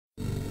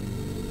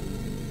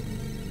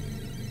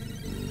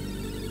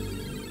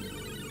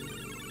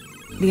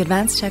the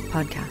Advanced Tech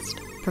Podcast,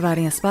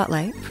 providing a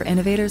spotlight for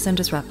innovators and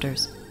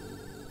disruptors.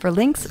 For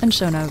links and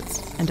show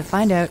notes, and to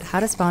find out how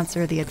to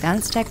sponsor the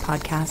Advanced Tech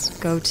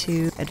Podcast, go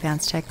to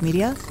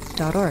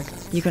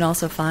advancedtechmedia.org. You can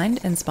also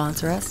find and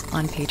sponsor us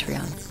on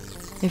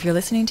Patreon. If you're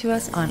listening to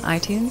us on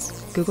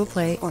iTunes, Google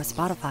Play, or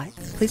Spotify,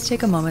 please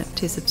take a moment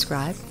to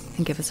subscribe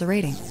and give us a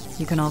rating.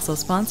 You can also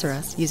sponsor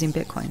us using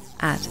Bitcoin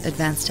at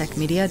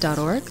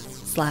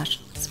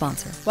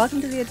advancedtechmedia.org/sponsor.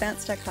 Welcome to the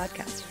Advanced Tech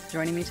Podcast.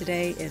 Joining me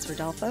today is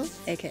Rodolfo,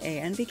 aka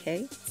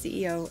NVK,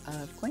 CEO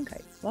of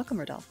Coinkite. Welcome,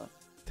 Rodolfo.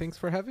 Thanks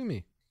for having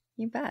me.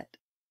 You bet.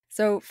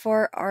 So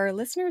for our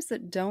listeners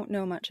that don't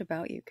know much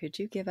about you, could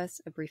you give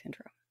us a brief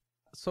intro?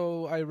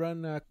 So I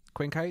run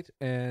Coinkite,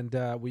 and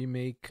we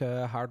make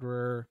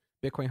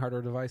Bitcoin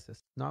hardware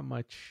devices. Not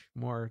much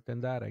more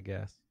than that, I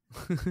guess.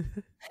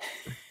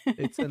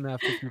 It's enough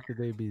to keep the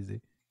day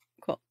busy.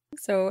 Cool.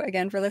 So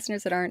again, for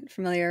listeners that aren't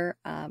familiar,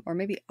 or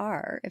maybe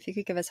are, if you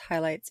could give us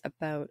highlights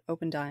about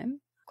Opendime,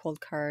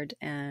 Coldcard,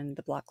 and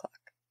the BlockClock.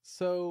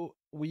 So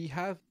we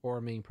have four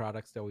main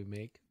products that we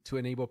make to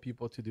enable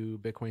people to do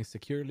Bitcoin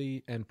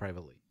securely and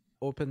privately.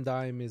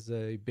 Opendime is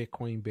a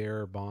Bitcoin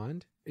bearer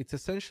bond. It's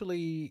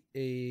essentially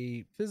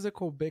a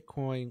physical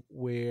Bitcoin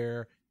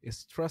where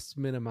it's trust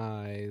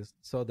minimized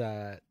so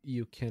that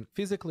you can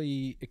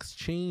physically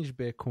exchange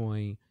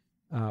Bitcoin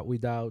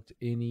without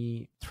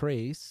any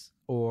trace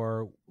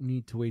or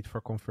need to wait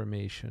for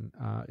confirmation.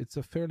 It's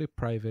a fairly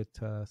private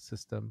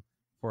system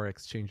for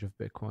exchange of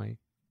Bitcoin.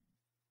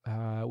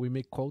 We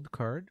make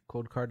Coldcard.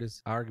 Coldcard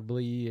is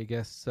arguably, I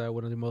guess,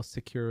 one of the most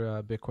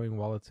secure Bitcoin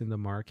wallets in the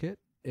market.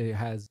 It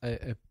has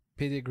a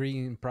pedigree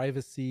in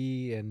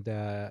privacy and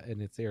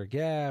it's air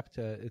gapped.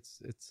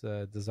 It's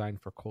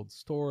designed for cold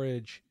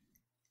storage.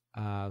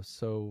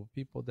 So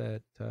people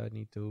that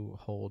need to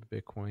hold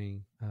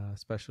Bitcoin,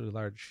 especially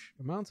large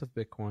amounts of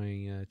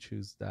Bitcoin,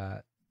 choose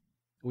that.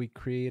 We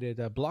created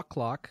a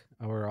BlockClock,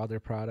 our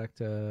other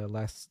product,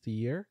 last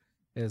year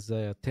as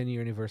a 10-year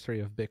anniversary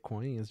of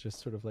Bitcoin. It's just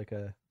sort of like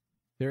a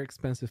very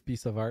expensive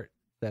piece of art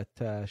that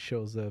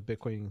shows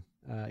Bitcoin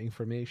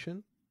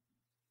information.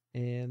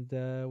 And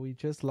we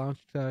just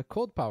launched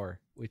Coldpower,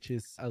 which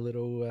is a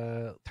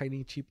little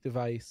tiny cheap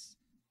device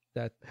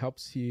that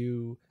helps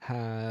you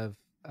have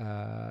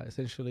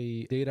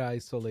essentially data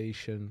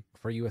isolation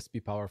for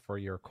USB power for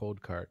your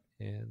Coldcard.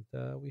 And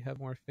we have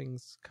more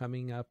things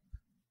coming up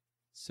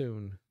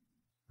soon.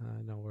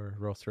 I know we're a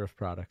roster of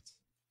products.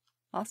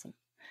 Awesome.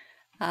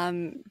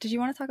 Did you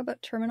want to talk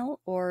about Terminal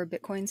or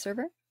Bitcoin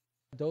Server?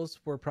 Those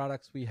were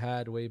products we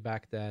had way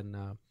back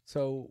then.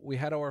 So we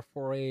had our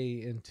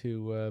foray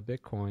into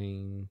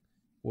Bitcoin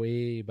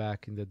way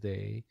back in the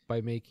day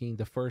by making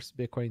the first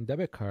Bitcoin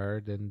debit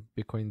card and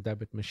Bitcoin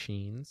debit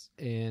machines.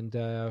 And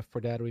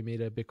for that, we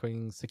made a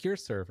Bitcoin secure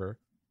server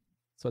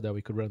so that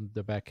we could run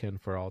the backend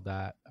for all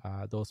that.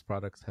 Those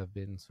products have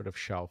been sort of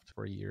shelved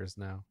for years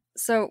now.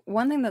 So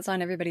one thing that's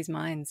on everybody's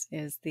minds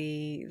is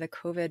the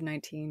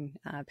COVID-19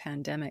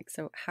 pandemic.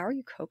 So how are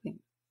you coping?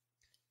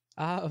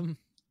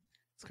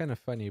 It's kind of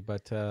funny,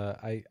 but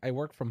I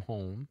work from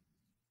home.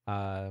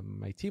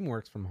 My team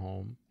works from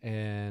home,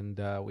 and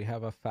we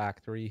have a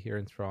factory here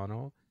in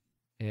Toronto,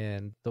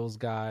 and those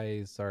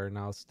guys are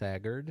now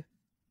staggered.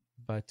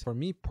 But for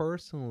me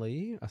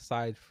personally,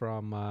 aside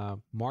from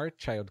more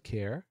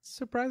childcare,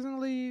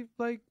 surprisingly,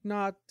 like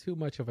not too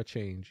much of a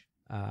change.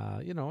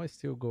 I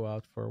still go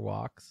out for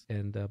walks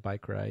and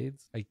bike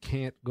rides. I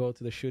can't go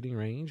to the shooting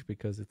range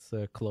because it's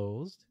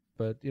closed.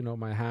 But,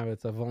 my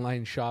habits of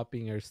online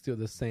shopping are still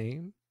the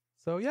same.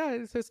 So, yeah,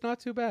 it's not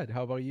too bad.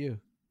 How about you?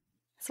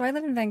 So I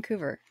live in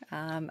Vancouver.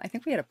 I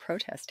think we had a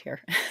protest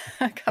here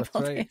a couple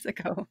of days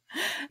ago.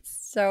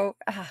 So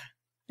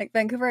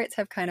Vancouverites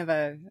have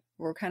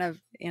we're kind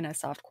of in a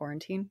soft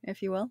quarantine,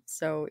 if you will.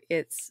 So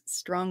it's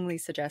strongly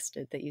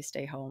suggested that you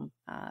stay home,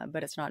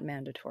 but it's not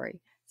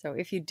mandatory. So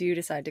if you do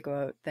decide to go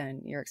out,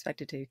 then you're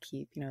expected to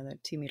keep, the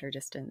 2-meter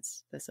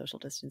distance, the social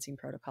distancing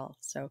protocol.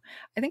 So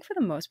I think for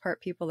the most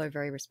part, people are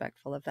very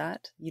respectful of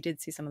that. You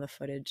did see some of the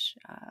footage,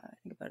 I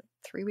think about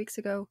 3 weeks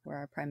ago, where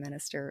our prime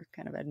minister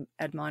kind of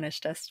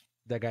admonished us.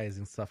 That guy is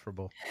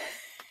insufferable.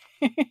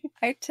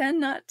 I tend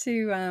not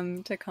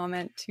to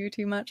comment too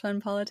much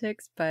on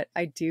politics, but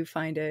I do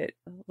find it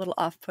a little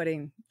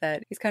off-putting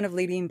that he's kind of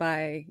leading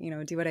by,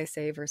 do what I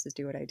say versus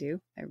do what I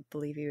do. I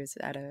believe he was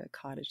at a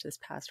cottage this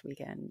past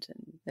weekend,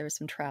 and there was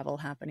some travel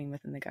happening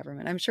within the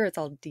government. I'm sure it's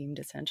all deemed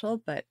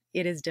essential, but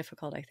it is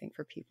difficult, I think,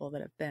 for people that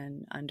have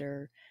been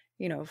under,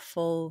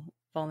 full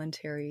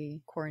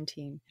voluntary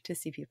quarantine to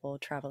see people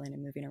traveling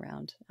and moving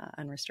around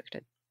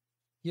unrestricted.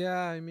 Yeah,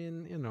 I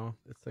mean,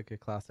 it's like a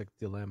classic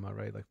dilemma,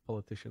 right? Like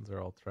politicians are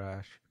all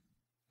trash,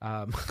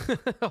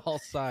 all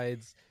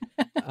sides.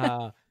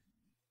 I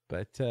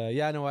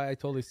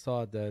totally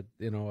saw that,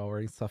 our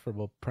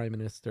insufferable prime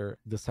minister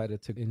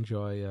decided to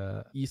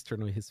enjoy Easter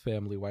with his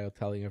family while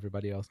telling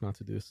everybody else not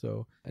to do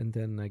so. And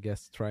then I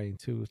guess trying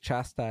to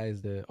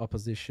chastise the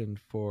opposition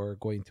for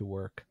going to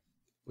work,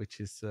 which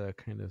is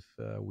kind of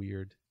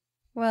weird.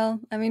 Well,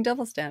 I mean,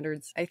 double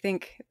standards. I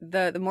think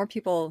the more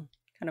people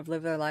kind of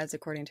live their lives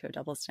according to a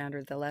double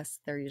standard, the less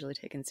they're usually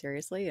taken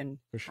seriously. And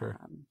For sure.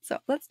 So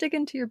let's dig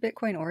into your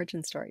Bitcoin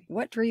origin story.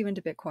 What drew you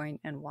into Bitcoin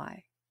and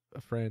why?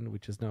 A friend,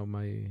 which is now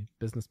my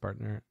business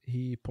partner,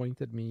 he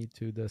pointed me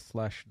to the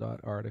Slashdot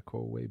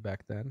article way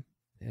back then.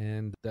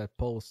 And that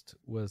post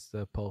was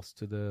the post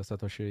to the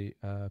Satoshi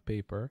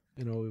paper.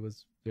 You know, it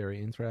was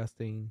very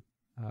interesting.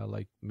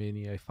 Like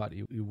many, I thought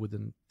it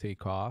wouldn't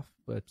take off,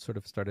 but sort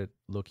of started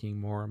looking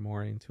more and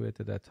more into it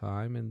at that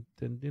time. And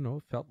then, you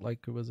know, felt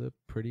like it was a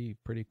pretty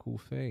cool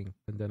thing.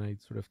 And then I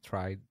sort of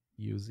tried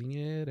using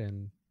it,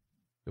 and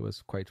it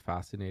was quite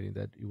fascinating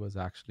that it was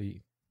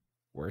actually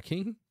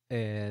working.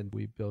 And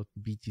we built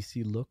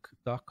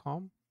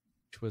btclook.com,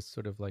 which was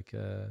sort of like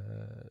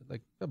a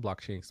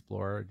blockchain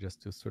explorer,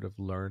 just to sort of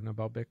learn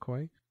about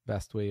Bitcoin.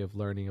 Best way of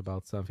learning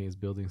about something is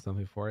building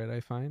something for it, I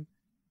find.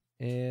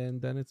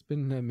 And then it's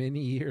been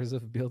many years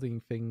of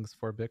building things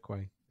for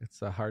Bitcoin. It's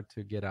hard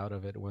to get out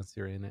of it once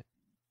you're in it.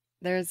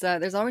 There's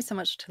always so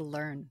much to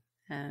learn,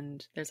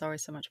 and there's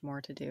always so much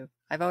more to do.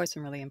 I've always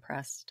been really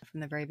impressed from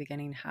the very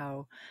beginning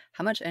how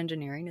much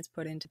engineering is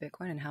put into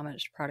Bitcoin and how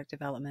much product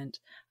development.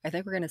 I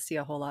think we're going to see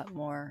a whole lot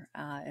more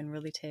and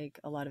really take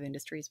a lot of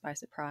industries by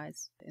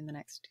surprise in the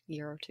next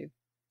year or two.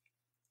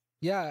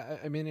 Yeah,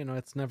 I mean, you know,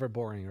 it's never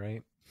boring,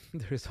 right?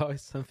 There's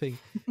always something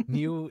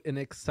new and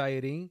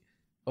exciting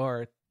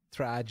or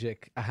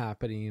tragic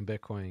happening in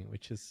Bitcoin,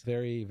 which is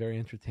very, very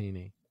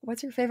entertaining.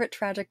 What's your favorite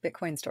tragic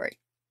Bitcoin story?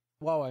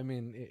 Well, I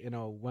mean, you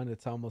know, one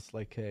that's almost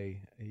like a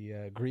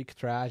Greek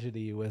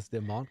tragedy was the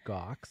Mt.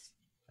 Gox.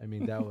 I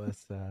mean, that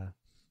was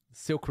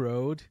Silk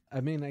Road. I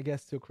mean, I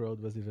guess Silk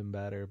Road was even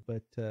better,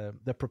 but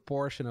the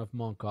proportion of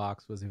Mt.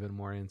 Gox was even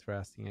more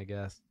interesting, I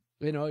guess.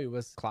 You know, it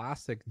was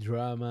classic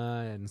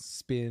drama and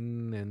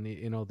spin and,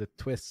 you know, the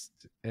twist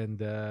and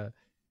the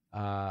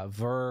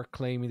Ver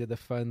claiming that the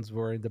funds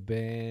were in the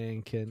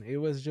bank, and it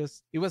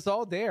was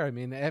all there. I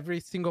mean, every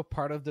single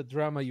part of the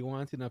drama you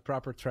want in a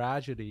proper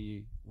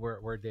tragedy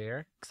were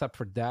there, except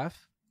for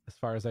death. As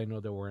far as I know,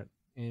 there weren't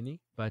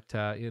any. But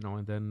you know,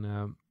 and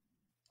then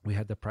we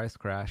had the price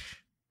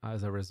crash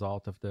as a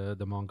result of the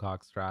Mt.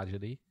 Gox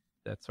tragedy.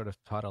 That sort of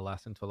taught a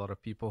lesson to a lot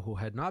of people who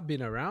had not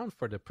been around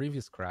for the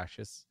previous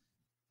crashes.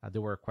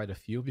 There were quite a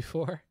few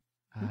before.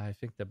 I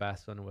think the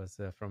best one was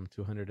from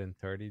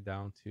 230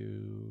 down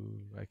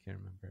to, I can't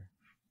remember,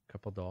 a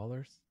couple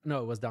dollars.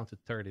 No, it was down to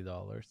 $30.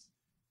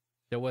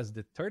 There was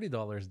the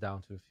 $30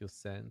 down to a few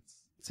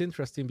cents. It's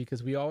interesting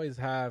because we always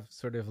have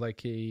sort of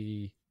like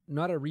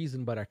not a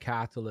reason, but a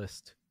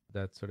catalyst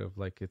that sort of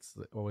like, it's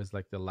always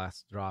like the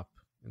last drop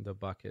in the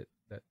bucket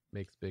that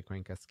makes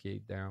Bitcoin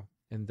cascade down.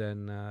 And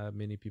then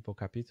many people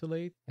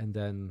capitulate, and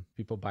then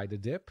people buy the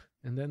dip,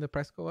 and then the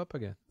price go up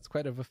again. It's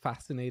quite of a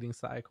fascinating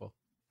cycle.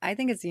 I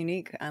think it's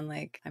unique.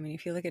 Unlike, I mean,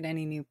 if you look at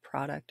any new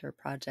product or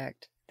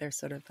project, there's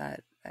sort of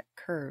that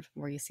curve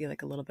where you see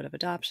like a little bit of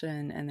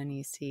adoption, and then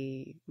you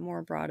see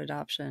more broad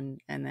adoption,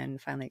 and then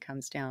finally it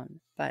comes down.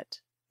 But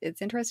it's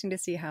interesting to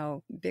see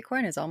how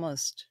Bitcoin is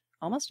almost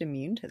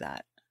immune to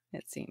that,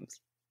 it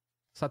seems.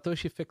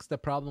 Satoshi fixed the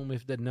problem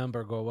with the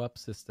number go up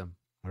system,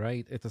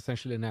 right? It's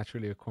essentially a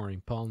naturally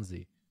occurring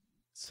Ponzi.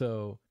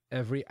 So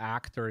every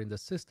actor in the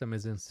system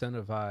is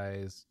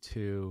incentivized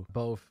to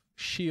both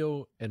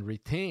shield and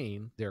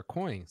retain their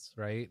coins,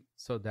 right?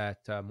 So that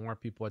more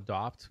people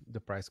adopt,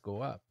 the price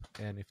go up.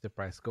 And if the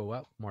price go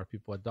up, more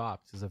people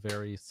adopt. It's a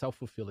very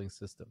self-fulfilling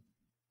system.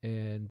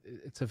 And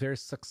it's a very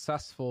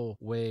successful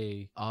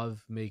way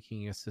of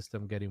making a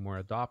system getting more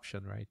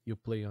adoption, right? You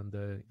play on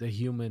the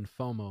human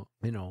FOMO,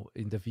 you know,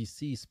 in the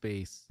VC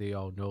space, they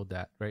all know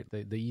that, right?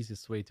 The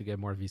easiest way to get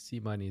more VC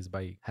money is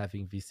by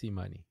having VC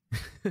money.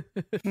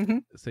 Mm-hmm.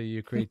 So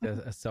you create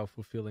a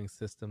self-fulfilling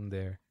system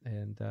there.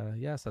 And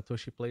yeah,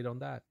 Satoshi played on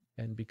that.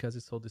 And because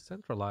it's so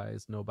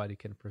decentralized, nobody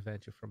can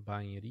prevent you from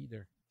buying it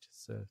either.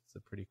 It's a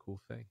pretty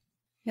cool thing.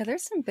 Yeah,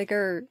 there's some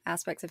bigger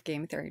aspects of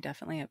game theory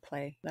definitely at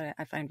play that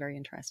I find very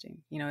interesting.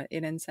 You know,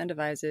 it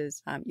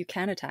incentivizes, you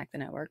can attack the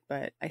network,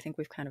 but I think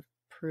we've kind of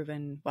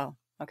proven, well,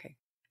 okay.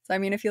 So, I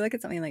mean, if you look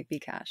at something like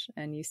Bcash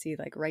and you see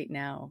like right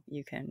now,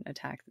 you can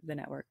attack the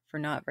network for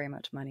not very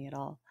much money at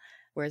all.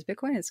 Whereas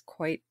Bitcoin is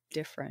quite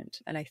different.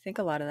 And I think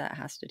a lot of that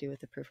has to do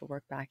with the proof of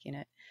work backing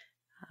it.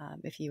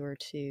 If you were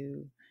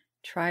to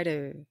try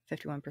to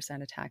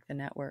 51% attack the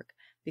network,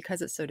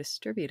 because it's so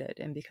distributed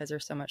and because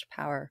there's so much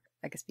power,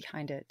 I guess,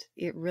 behind it,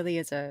 it really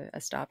is a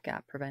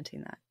stopgap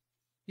preventing that.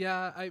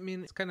 Yeah, I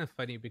mean, it's kind of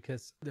funny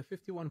because the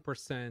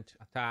 51%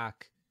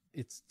 attack,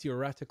 it's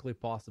theoretically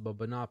possible,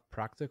 but not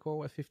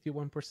practical at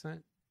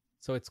 51%.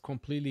 So it's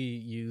completely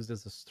used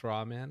as a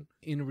straw man.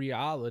 In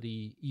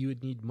reality, you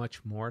would need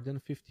much more than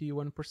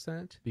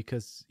 51%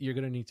 because you're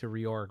going to need to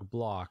reorg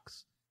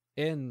blocks.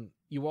 And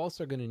you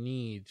also are going to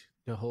need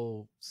the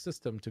whole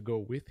system to go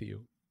with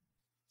you.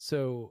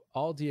 So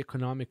all the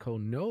economical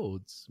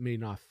nodes may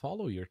not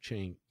follow your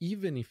chain,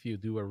 even if you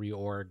do a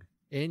reorg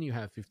and you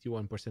have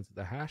 51% of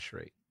the hash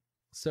rate.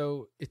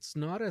 So it's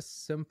not as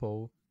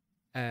simple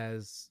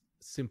as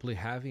simply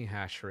having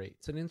hash rate.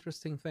 It's an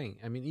interesting thing.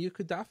 I mean, you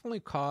could definitely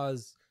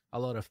cause a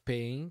lot of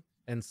pain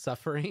and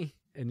suffering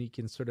and you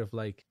can sort of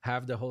like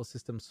have the whole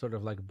system sort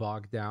of like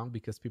bogged down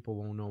because people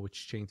won't know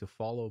which chain to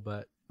follow.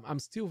 But I'm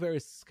still very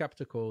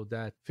skeptical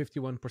that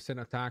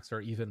 51% attacks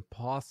are even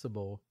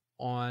possible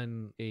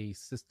on a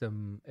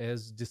system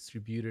as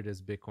distributed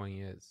as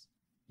Bitcoin is.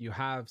 You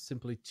have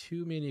simply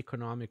too many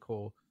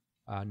economical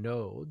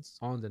nodes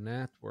on the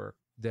network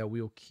that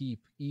will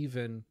keep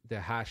even the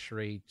hash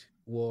rate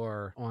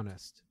war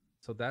honest.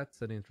 So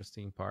that's an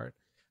interesting part.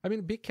 I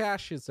mean,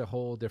 Bcash is a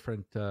whole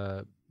different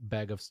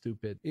bag of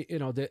stupid.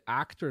 The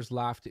actors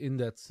left in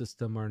that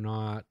system are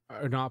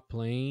not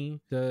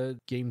playing the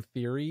game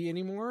theory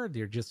anymore.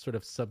 They're just sort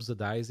of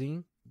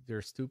subsidizing.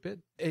 They're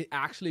stupid. It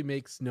actually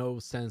makes no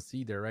sense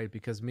either, right?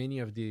 Because many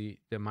of the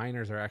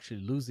miners are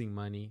actually losing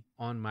money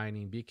on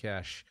mining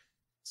Bcash.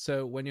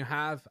 So when you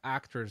have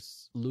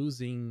actors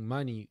losing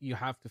money, you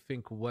have to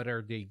think, what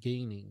are they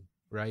gaining,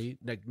 right?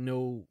 Like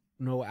no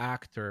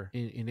actor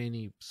in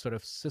any sort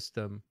of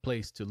system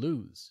plays to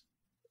lose.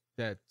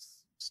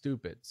 That's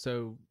stupid.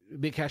 So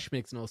Bcash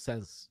makes no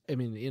sense. I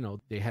mean,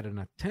 they had an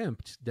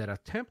attempt. That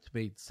attempt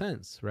made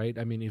sense, right?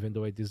 I mean, even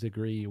though I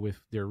disagree with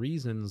their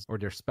reasons or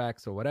their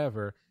specs or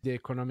whatever, the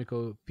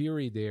economical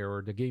theory there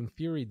or the game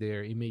theory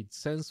there, it made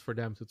sense for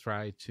them to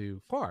try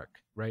to fork,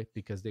 right?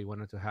 Because they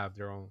wanted to have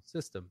their own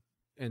system.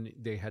 And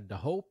they had the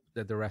hope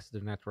that the rest of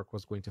the network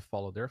was going to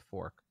follow their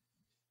fork.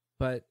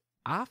 But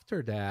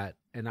after that,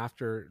 and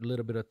after a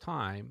little bit of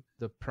time,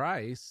 the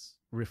price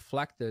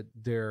reflected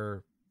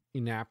their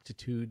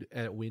inaptitude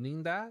at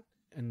winning that.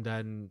 And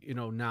then,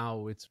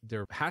 now it's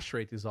their hash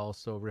rate is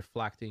also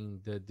reflecting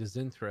the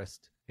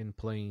disinterest in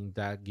playing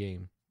that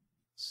game.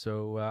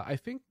 So I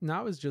think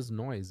now it's just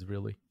noise,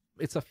 really.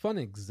 It's a fun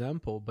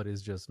example, but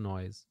it's just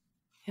noise.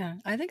 Yeah,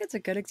 I think it's a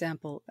good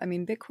example. I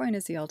mean, Bitcoin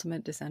is the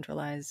ultimate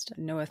decentralized,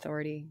 no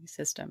authority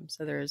system.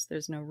 So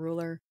there's no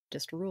ruler,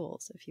 just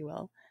rules, if you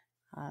will.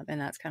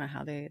 And that's kind of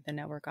how the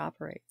network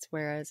operates.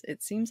 Whereas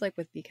it seems like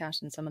with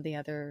Bcash and some of the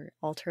other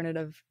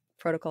alternative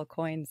protocol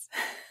coins,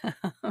 I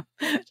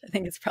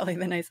think it's probably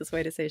the nicest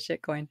way to say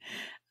shitcoin.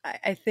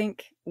 I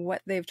think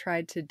what they've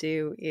tried to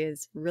do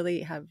is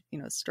really have,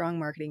 strong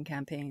marketing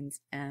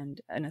campaigns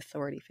and an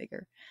authority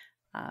figure.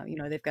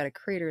 They've got a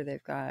creator,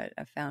 they've got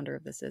a founder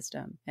of the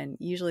system, and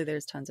usually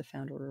there's tons of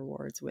founder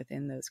rewards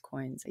within those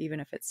coins, even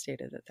if it's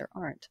stated that there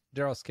aren't.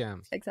 They're all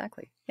scams.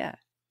 Exactly. Yeah.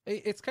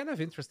 It's kind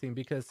of interesting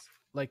because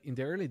like in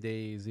the early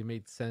days, it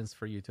made sense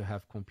for you to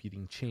have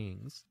competing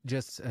chains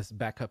just as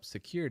backup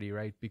security,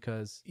 right?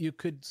 Because you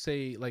could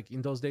say like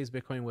in those days,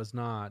 Bitcoin was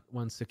not,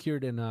 one,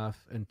 secured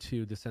enough, and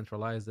two,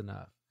 decentralized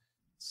enough.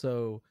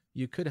 So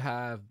you could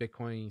have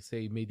Bitcoin,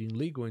 say, made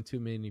illegal in too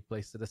many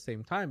places at the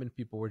same time, and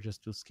people were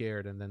just too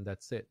scared, and then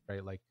that's it,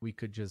 right? Like we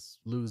could just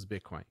lose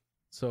Bitcoin.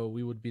 So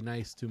we would be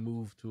nice to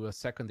move to a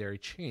secondary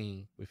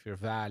chain with your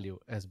value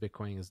as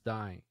Bitcoin is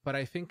dying. But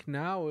I think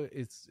now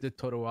it's the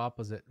total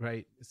opposite,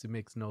 right? It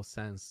makes no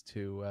sense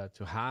to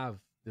have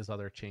these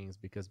other chains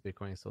because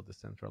Bitcoin is so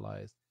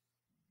decentralized.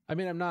 I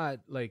mean, I'm not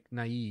like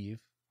naive.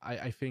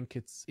 I think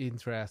it's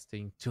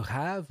interesting to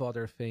have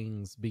other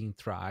things being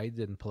tried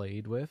and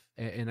played with.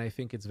 And I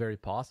think it's very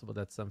possible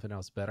that something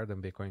else better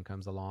than Bitcoin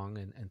comes along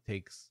and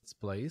takes its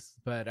place.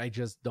 But I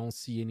just don't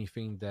see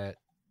anything that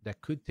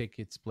could take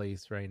its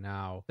place right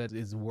now that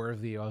is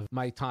worthy of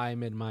my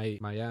time and my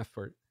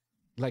effort.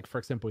 Like, for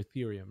example,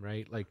 Ethereum,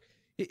 right? Like,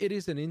 it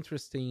is an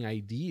interesting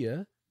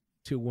idea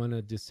to want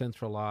to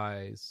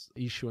decentralize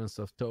issuance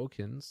of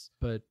tokens,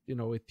 but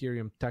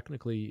Ethereum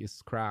technically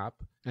is crap,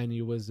 and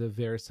it was a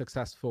very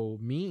successful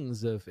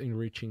means of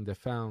enriching the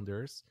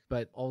founders,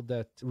 but all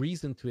that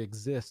reason to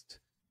exist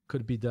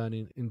could be done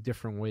in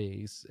different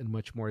ways, in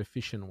much more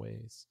efficient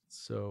ways.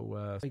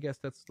 So I guess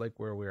that's like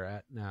where we're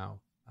at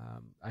now.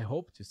 I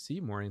hope to see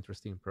more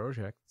interesting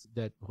projects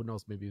that, who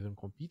knows, maybe even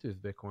compete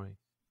with Bitcoin.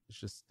 It's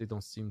just they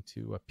don't seem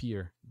to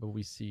appear. What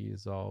we see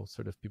is all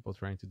sort of people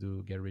trying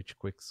to get rich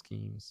quick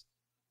schemes.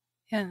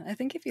 Yeah, I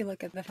think if you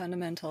look at the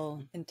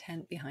fundamental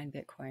intent behind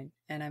Bitcoin,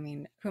 and I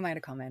mean, who am I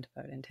to comment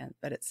about intent?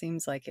 But it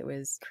seems like it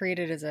was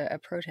created as a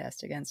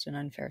protest against an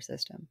unfair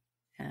system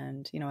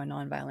and, a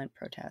nonviolent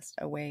protest,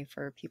 a way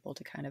for people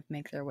to kind of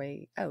make their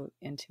way out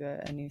into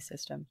a new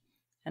system.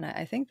 And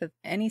I think that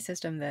any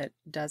system that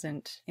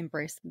doesn't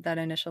embrace that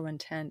initial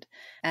intent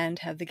and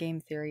have the game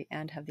theory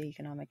and have the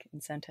economic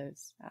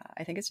incentives,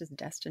 I think it's just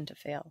destined to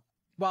fail.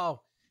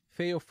 Well,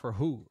 fail for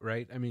who,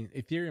 right? I mean,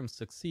 Ethereum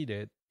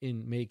succeeded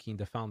in making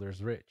the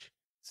founders rich.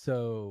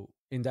 So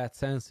in that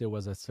sense, it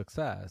was a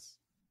success.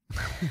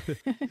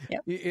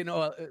 Yep.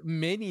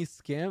 Many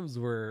scams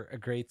were a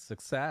great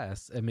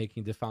success at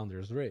making the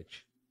founders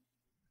rich.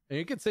 And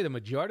you could say the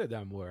majority of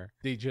them were.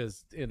 They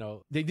just,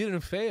 they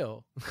didn't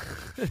fail.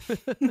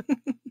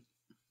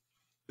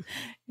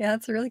 Yeah,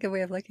 that's a really good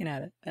way of looking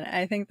at it. And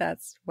I think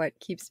that's what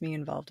keeps me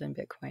involved in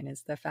Bitcoin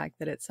is the fact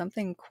that it's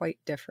something quite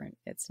different.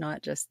 It's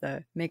not just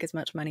the make as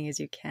much money as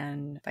you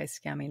can by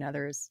scamming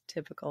others,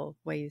 typical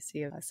way you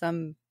see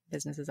some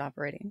businesses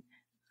operating.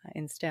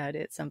 Instead,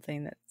 it's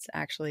something that's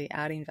actually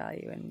adding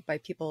value. And by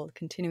people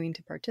continuing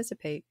to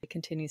participate, it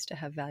continues to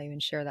have value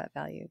and share that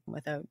value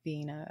without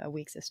being a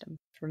weak system.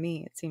 For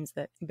me, it seems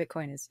that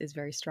Bitcoin is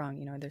very strong.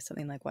 You know, there's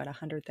something like,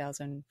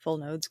 100,000 full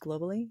nodes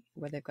globally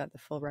where they've got the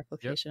full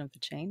replication of the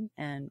chain,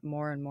 and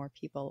more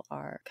people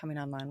are coming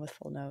online with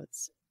full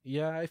nodes.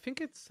 Yeah, I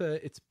think it's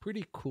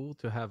pretty cool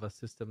to have a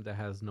system that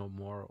has no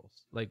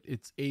morals. Like,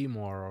 it's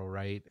amoral,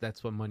 right?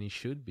 That's what money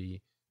should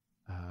be.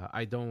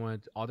 I don't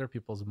want other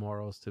people's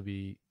morals to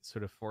be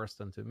sort of forced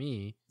onto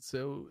me.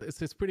 So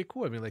it's pretty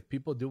cool. I mean, like,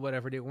 people do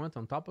whatever they want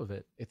on top of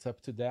it. It's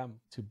up to them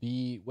to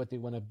be what they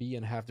want to be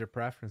and have their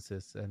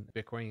preferences. And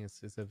Bitcoin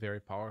is a very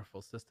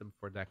powerful system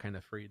for that kind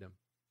of freedom.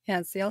 Yeah,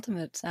 it's the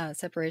ultimate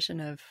separation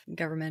of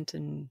government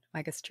and,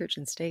 I guess, church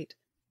and state.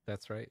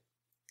 That's right.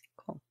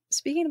 Cool.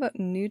 Speaking about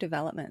new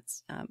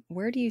developments,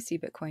 where do you see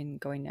Bitcoin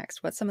going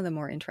next? What's some of the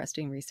more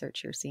interesting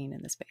research you're seeing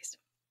in the space?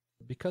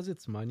 Because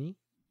it's money,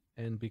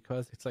 and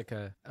because it's like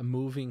a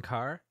moving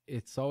car,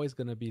 it's always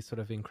going to be sort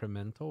of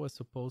incremental as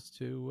opposed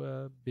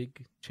to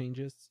big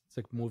changes. It's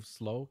like move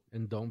slow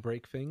and don't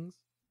break things.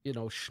 You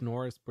know,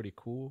 Schnorr is pretty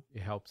cool.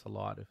 It helps a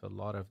lot with a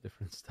lot of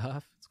different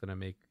stuff. It's going to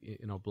make,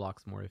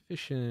 blocks more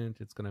efficient.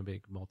 It's going to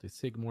make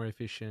multi-sig more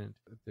efficient.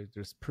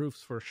 There's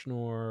proofs for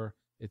Schnorr.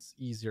 It's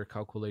easier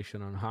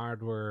calculation on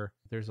hardware.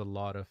 There's a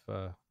lot of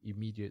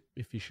immediate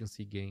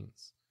efficiency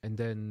gains. And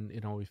then,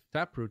 if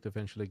Taproot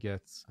eventually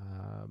gets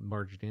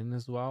merged in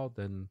as well,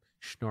 then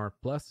Schnorr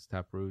plus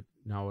Taproot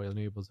now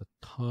enables a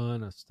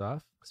ton of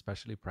stuff,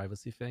 especially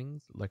privacy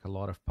things, like a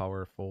lot of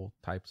powerful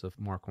types of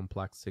more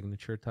complex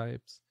signature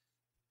types.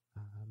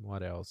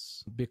 What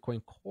else?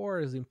 Bitcoin Core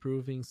is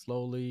improving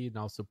slowly,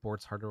 now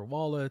supports hardware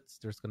wallets.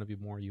 There's going to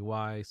be more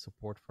UI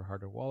support for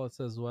hardware wallets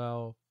as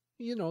well.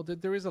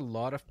 There is a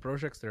lot of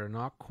projects that are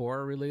not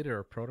core related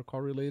or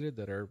protocol related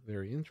that are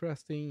very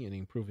interesting and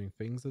improving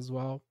things as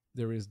well.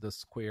 There is the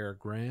Square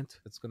grant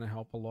that's going to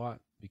help a lot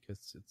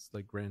because it's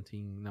like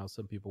granting now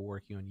some people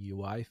working on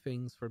UI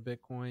things for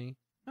Bitcoin.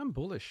 I'm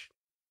bullish.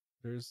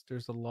 There's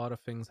a lot of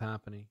things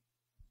happening.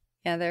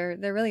 Yeah, there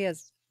really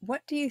is.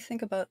 What do you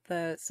think about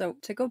so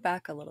to go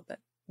back a little bit,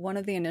 one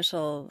of the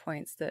initial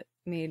points that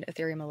made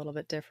Ethereum a little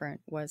bit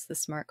different was the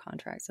smart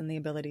contracts and the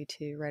ability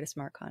to write a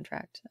smart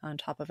contract on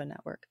top of a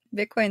network.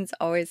 Bitcoin's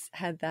always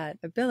had that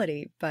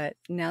ability, but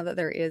now that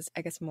there is,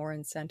 I guess, more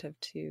incentive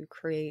to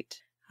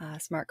create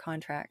smart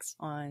contracts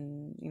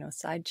on,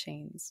 side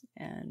chains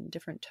and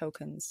different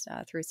tokens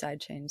through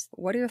side chains.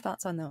 What are your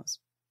thoughts on those?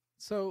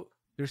 So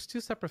there's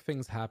two separate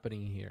things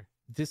happening here.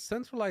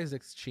 Decentralized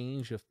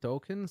exchange of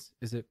tokens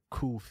is a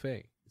cool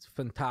thing. It's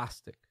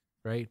fantastic,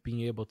 right?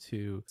 Being able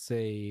to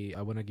say,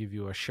 I want to give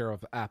you a share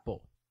of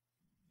Apple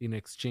in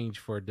exchange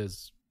for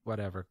this,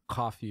 whatever,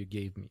 coffee you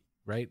gave me,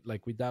 right?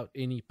 Like, without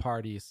any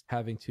parties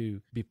having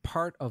to be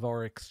part of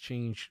our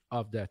exchange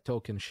of that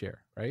token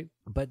share, right?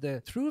 But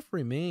the truth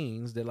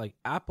remains that, like,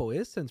 Apple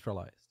is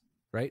centralized,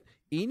 right?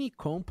 Any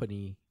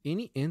company,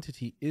 any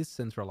entity is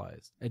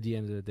centralized at the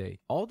end of the day.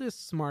 All these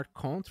smart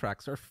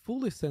contracts are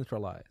fully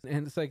centralized.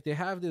 And it's like they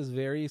have this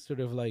very sort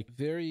of like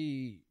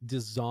very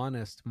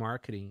dishonest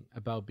marketing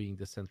about being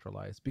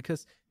decentralized,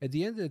 because at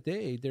the end of the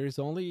day, there's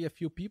only a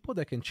few people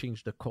that can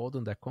change the code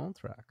on that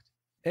contract.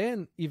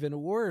 And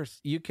even worse,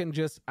 you can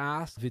just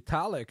ask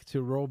Vitalik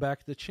to roll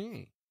back the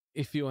chain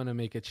if you want to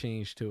make a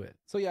change to it.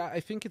 So yeah, I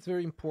think it's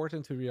very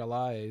important to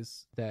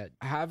realize that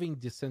having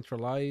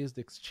decentralized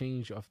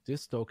exchange of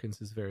these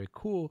tokens is very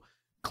cool.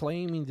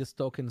 Claiming these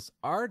tokens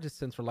are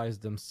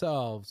decentralized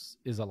themselves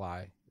is a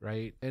lie,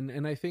 right?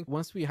 And I think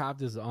once we have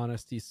this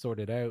honesty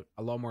sorted out,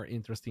 a lot more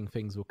interesting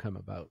things will come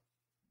about.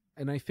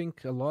 And I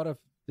think a lot of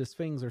these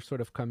things are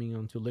sort of coming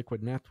onto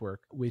Liquid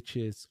Network, which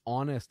is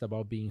honest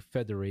about being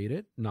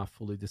federated, not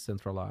fully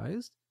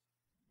decentralized.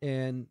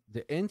 And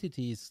the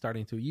entities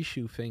starting to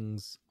issue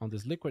things on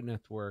this Liquid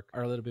Network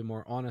are a little bit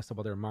more honest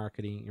about their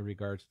marketing in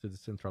regards to the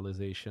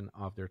centralization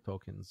of their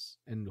tokens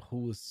and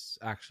who's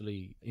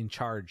actually in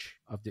charge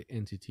of the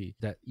entity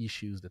that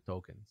issues the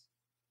tokens.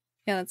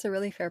 Yeah, that's a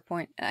really fair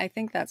point. I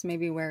think that's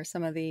maybe where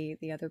some of the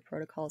other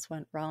protocols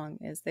went wrong,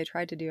 is they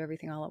tried to do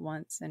everything all at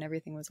once and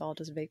everything was all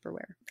just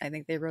vaporware. I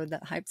think they rode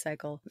that hype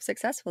cycle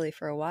successfully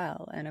for a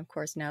while. And of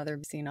course, now they're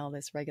seeing all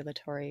this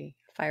regulatory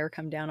fire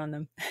come down on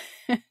them,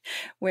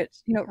 which,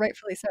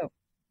 rightfully so.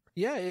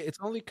 Yeah, it's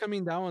only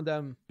coming down on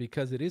them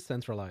because it is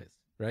centralized,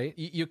 right?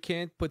 You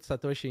can't put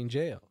Satoshi in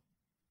jail.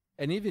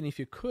 And even if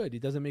you could,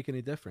 it doesn't make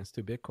any difference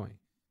to Bitcoin.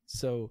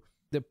 So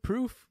the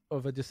proof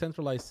of a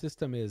decentralized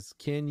system is,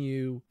 can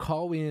you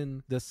call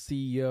in the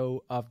CEO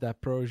of that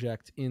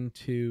project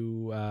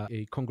into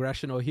a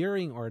congressional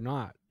hearing or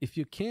not? If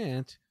you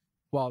can't,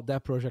 well,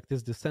 that project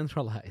is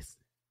decentralized.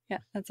 Yeah,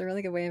 that's a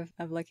really good way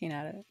of looking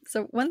at it.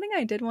 So one thing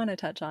I did want to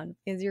touch on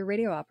is your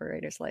radio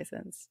operator's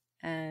license.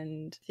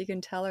 And if you can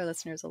tell our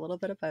listeners a little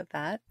bit about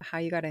that, how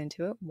you got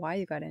into it, why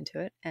you got into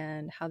it,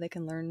 and how they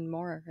can learn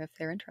more if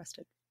they're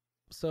interested.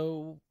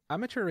 So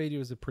amateur radio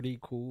is a pretty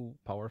cool,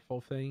 powerful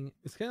thing.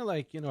 It's kind of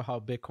like, how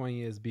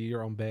Bitcoin is be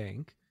your own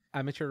bank.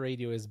 amateur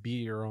radio is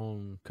be your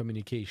own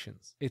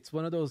communications. It's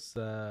one of those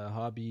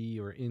hobby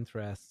or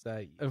interests.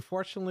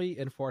 Unfortunately,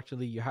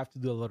 you have to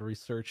do a lot of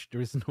research.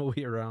 There is no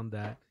way around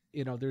that.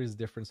 There is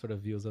different sort of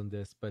views on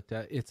this, but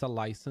it's a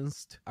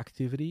licensed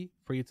activity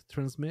for you to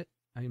transmit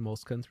in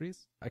most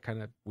countries. I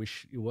kind of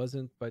wish it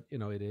wasn't, but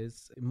it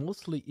is. It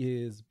mostly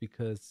is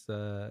because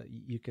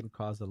you can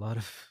cause a lot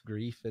of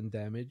grief and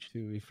damage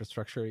to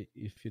infrastructure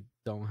if you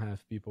don't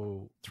have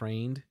people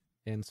trained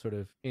and sort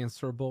of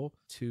answerable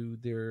to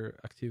their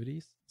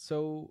activities.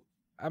 So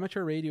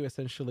amateur radio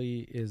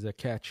essentially is a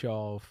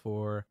catch-all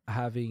for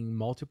having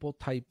multiple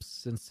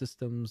types and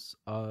systems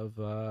of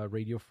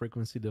radio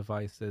frequency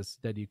devices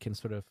that you can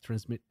sort of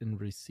transmit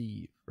and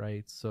receive,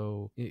 right?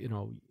 So,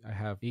 I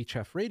have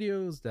HF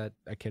radios that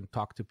I can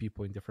talk to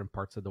people in different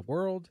parts of the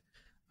world,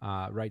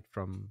 right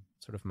from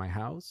sort of my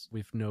house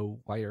with no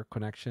wire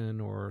connection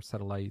or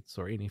satellites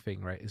or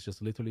anything, right? It's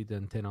just literally the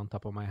antenna on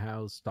top of my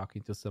house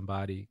talking to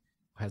somebody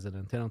who has an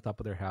antenna on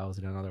top of their house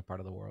in another part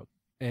of the world.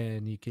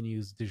 And you can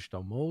use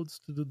digital modes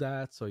to do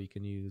that. So you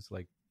can use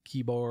like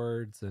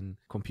keyboards and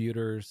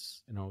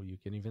computers. You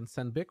can even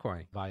send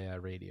Bitcoin via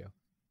radio.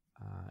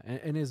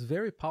 And it's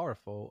very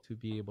powerful to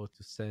be able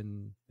to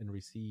send and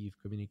receive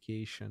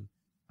communication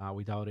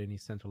without any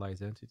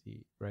centralized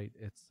entity, right?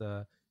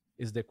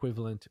 It's the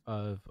equivalent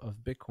of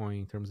Bitcoin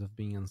in terms of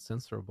being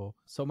uncensorable.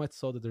 So much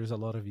so that there's a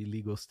lot of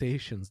illegal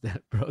stations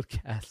that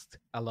broadcast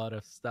a lot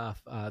of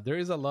stuff. There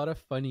is a lot of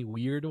funny,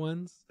 weird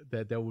ones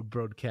that would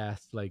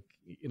broadcast like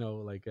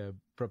a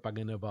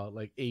propaganda about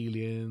like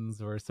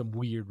aliens or some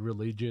weird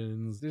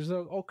religions. There's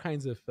all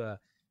kinds of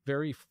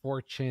very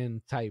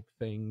 4chan type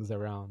things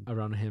around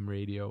ham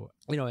radio.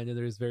 And then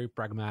there's very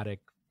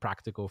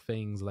practical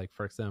things. Like,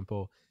 for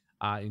example,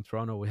 in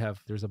Toronto,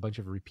 there's a bunch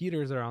of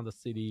repeaters around the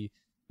city.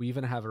 We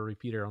even have a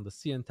repeater on the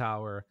CN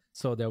Tower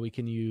so that we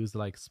can use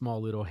like small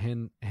little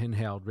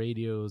handheld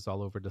radios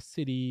all over the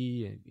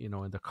city, in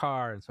the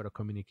car, and sort of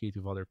communicate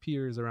with other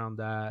peers around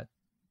that.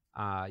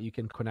 You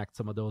can connect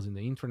some of those in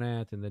the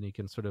internet, and then you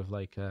can sort of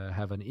like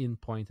have an in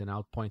point and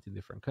out point in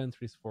different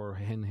countries for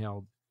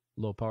handheld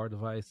low power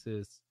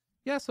devices.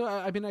 Yeah, so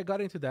I got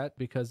into that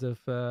because of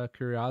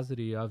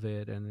curiosity of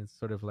it, and it's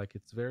sort of like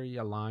it's very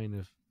aligned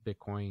with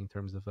Bitcoin in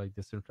terms of like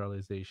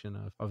decentralization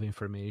of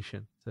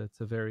information. So it's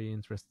a very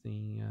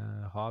interesting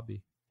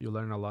hobby. You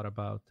learn a lot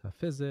about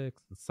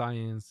physics and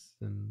science,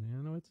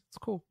 and it's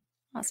cool.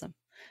 Awesome.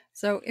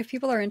 So if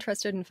people are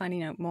interested in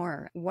finding out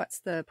more, what's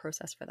the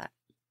process for that?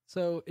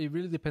 So it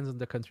really depends on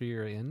the country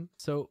you're in.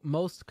 So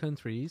most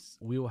countries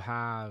will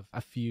have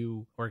a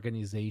few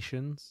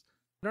organizations.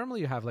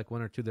 Normally you have like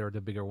one or two that are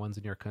the bigger ones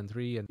in your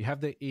country, and you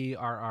have the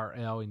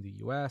ARRL in the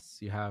US,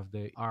 you have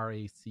the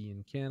RAC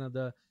in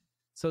Canada.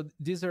 So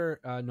these are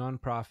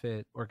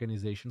nonprofit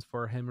organizations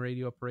for ham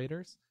radio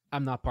operators.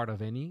 I'm not part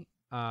of any.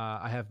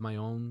 I have my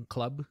own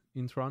club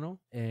in Toronto,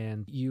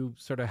 and you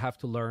sort of have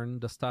to learn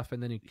the stuff,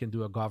 and then you can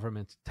do a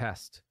government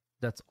test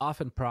that's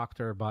often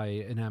proctored by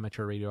an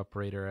amateur radio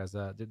operator.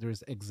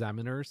 There's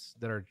examiners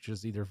that are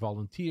just either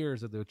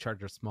volunteers or they'll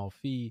charge a small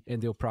fee,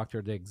 and they'll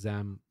proctor the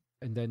exam.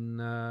 And then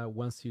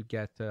once you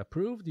get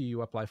approved,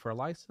 you apply for a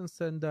license,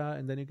 and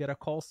then you get a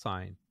call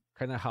sign.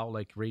 Kind of how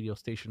like radio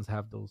stations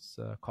have those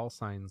call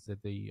signs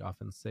that they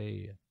often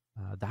say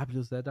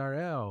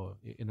WZRL,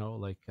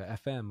 like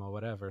FM or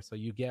whatever. So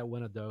you get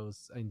one of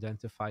those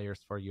identifiers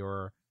for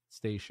your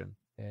station,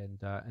 and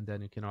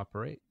then you can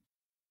operate.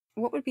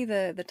 What would be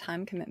the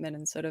time commitment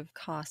and sort of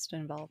cost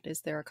involved?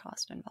 Is there a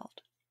cost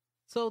involved?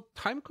 So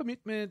time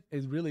commitment,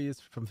 it really is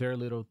from very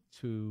little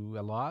to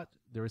a lot.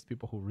 There is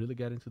people who really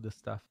get into this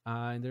stuff.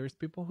 And there's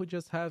people who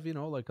just have,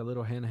 like a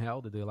little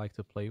handheld that they like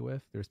to play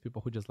with. There's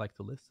people who just like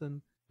to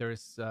listen.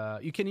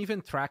 You can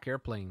even track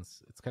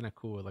airplanes. It's kind of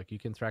cool. Like you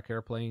can track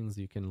airplanes.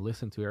 You can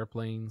listen to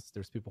airplanes.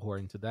 There's people who are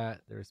into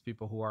that. There's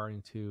people who are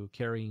into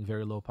carrying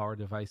very low power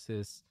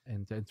devices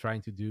and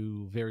trying to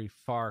do very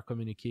far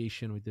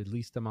communication with the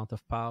least amount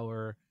of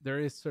power.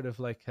 There is sort of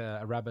like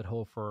a rabbit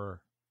hole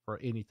for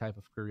any type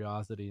of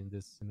curiosity in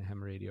the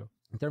ham radio.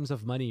 In terms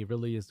of money, it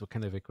really is what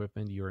kind of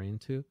equipment you're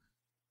into.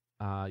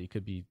 You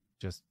could be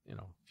just, a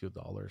few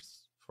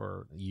dollars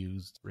for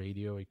used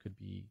radio. It could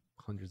be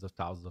hundreds of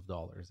thousands of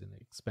dollars in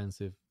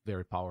expensive,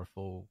 very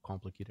powerful,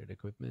 complicated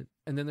equipment.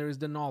 And then there is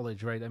the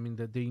knowledge, right? I mean,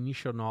 the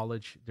initial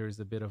knowledge,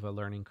 there's a bit of a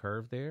learning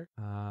curve there,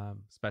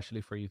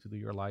 especially for you to do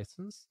your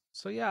license.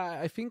 So yeah,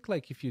 I think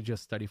like if you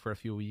just study for a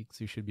few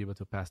weeks, you should be able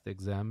to pass the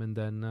exam. And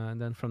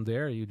then from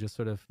there, you just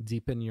sort of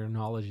deepen your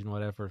knowledge in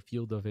whatever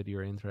field of it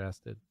you're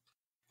interested.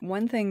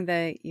 One thing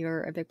that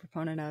you're a big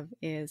proponent of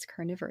is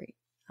carnivory.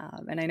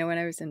 And I know when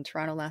I was in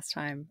Toronto last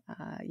time,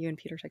 you and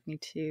Peter took me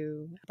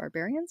to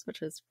Barbarians,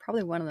 which is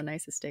probably one of the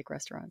nicest steak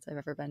restaurants I've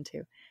ever been to.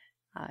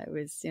 It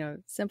was,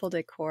 simple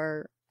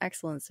decor,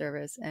 excellent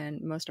service,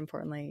 and most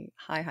importantly,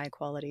 high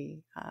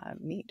quality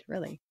meat,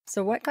 really.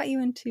 So what got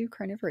you into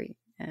carnivory,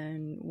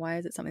 and why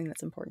is it something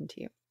that's important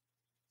to you?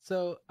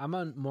 So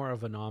I'm more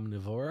of an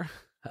omnivore.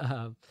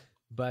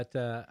 But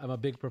I'm a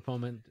big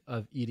proponent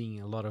of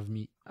eating a lot of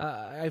meat.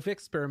 I've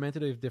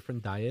experimented with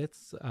different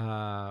diets.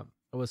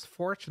 I was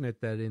fortunate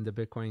that in the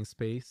Bitcoin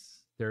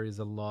space, there is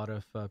a lot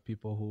of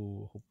people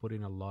who put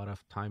in a lot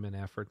of time and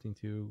effort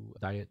into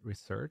diet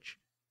research.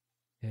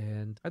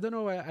 And I don't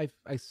know,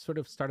 I sort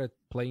of started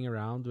playing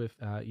around with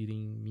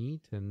eating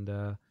meat, and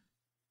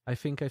I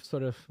think I've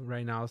sort of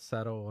right now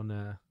settled on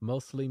a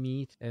mostly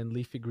meat and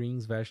leafy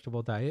greens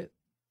vegetable diet,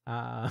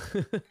 uh,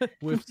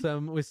 with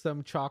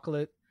some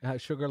chocolate,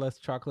 sugarless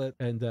chocolate,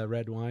 and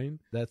red wine.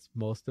 That's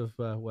most of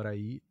what I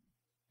eat.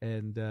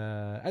 And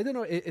I don't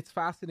know, it's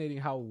fascinating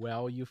how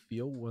well you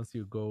feel once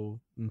you go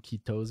in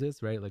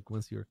ketosis, right? Like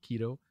once you're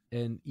keto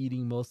and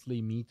eating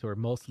mostly meat or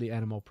mostly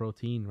animal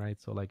protein, right?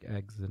 So like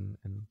eggs and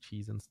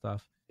cheese and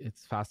stuff.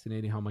 It's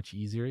fascinating how much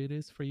easier it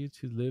is for you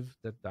to live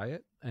that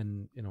diet.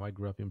 And, I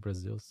grew up in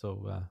Brazil,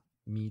 so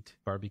meat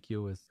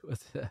barbecue was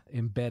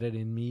embedded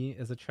in me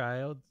as a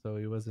child. So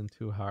it wasn't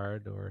too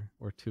hard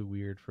or too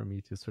weird for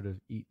me to sort of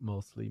eat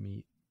mostly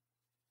meat.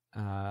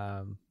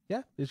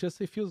 Yeah,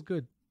 it feels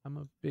good. I'm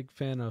a big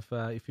fan of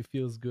if it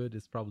feels good,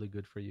 it's probably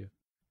good for you.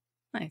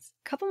 Nice.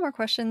 Couple more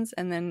questions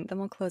and then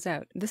we'll close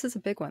out. This is a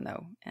big one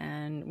though,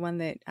 and one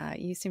that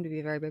you seem to be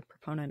a very big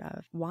proponent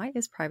of. Why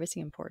is privacy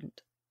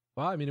important?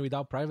 Well, I mean,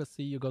 without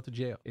privacy, you go to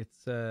jail.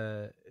 It's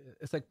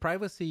like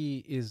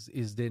privacy is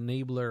the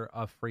enabler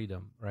of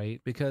freedom,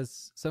 right?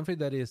 Because something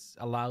that is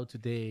allowed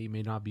today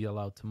may not be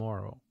allowed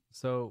tomorrow.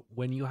 So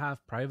when you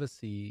have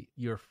privacy,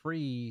 you're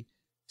free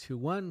to,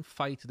 one,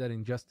 fight that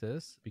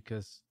injustice,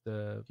 because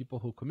the people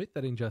who commit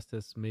that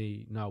injustice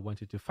may not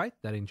want you to fight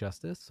that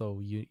injustice.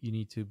 So you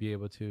need to be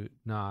able to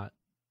not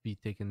be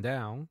taken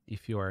down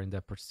if you are in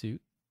that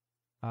pursuit.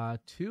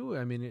 Two,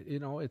 I mean,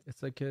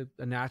 it's like a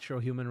natural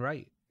human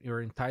right.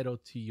 You're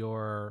entitled to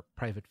your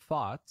private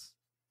thoughts.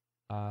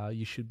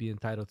 You should be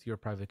entitled to your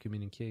private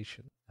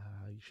communication.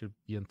 You should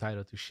be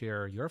entitled to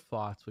share your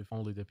thoughts with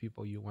only the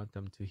people you want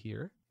them to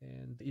hear.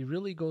 And it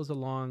really goes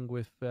along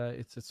with,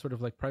 it's sort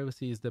of like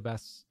privacy is the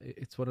best,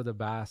 it's one of the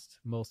best,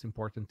 most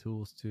important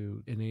tools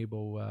to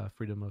enable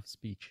freedom of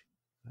speech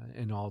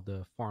and all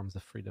the forms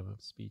of freedom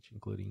of speech,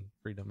 including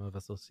freedom of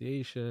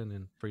association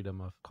and freedom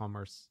of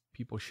commerce.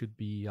 People should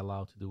be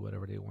allowed to do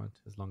whatever they want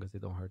as long as they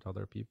don't hurt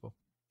other people.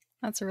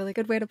 That's a really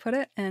good way to put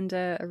it, and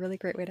a really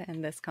great way to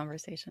end this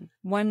conversation.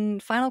 One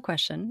final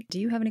question. Do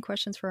you have any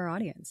questions for our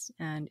audience?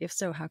 And if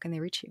so, how can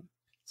they reach you?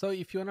 So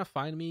if you want to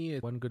find me,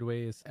 one good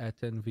way is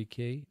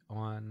 @NVK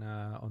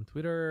on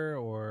Twitter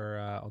or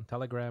on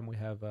Telegram. We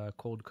have a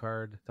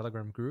Coldcard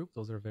Telegram group.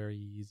 Those are very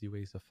easy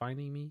ways of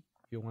finding me.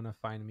 If you want to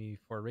find me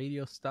for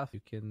radio stuff, you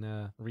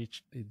can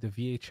reach the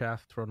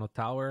VHF Toronto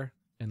Tower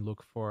and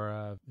look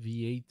for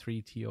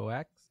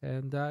V83TOX.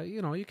 And,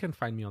 you can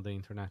find me on the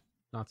internet.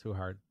 Not too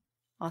hard.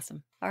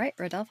 Awesome. All right,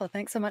 Rodolfo,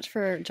 thanks so much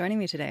for joining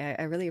me today.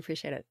 I really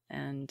appreciate it.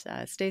 And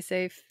stay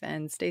safe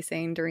and stay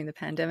sane during the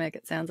pandemic.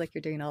 It sounds like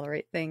you're doing all the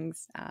right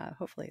things.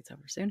 Hopefully it's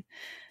over soon.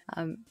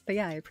 But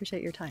yeah, I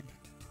appreciate your time.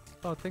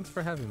 Oh, thanks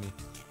for having me.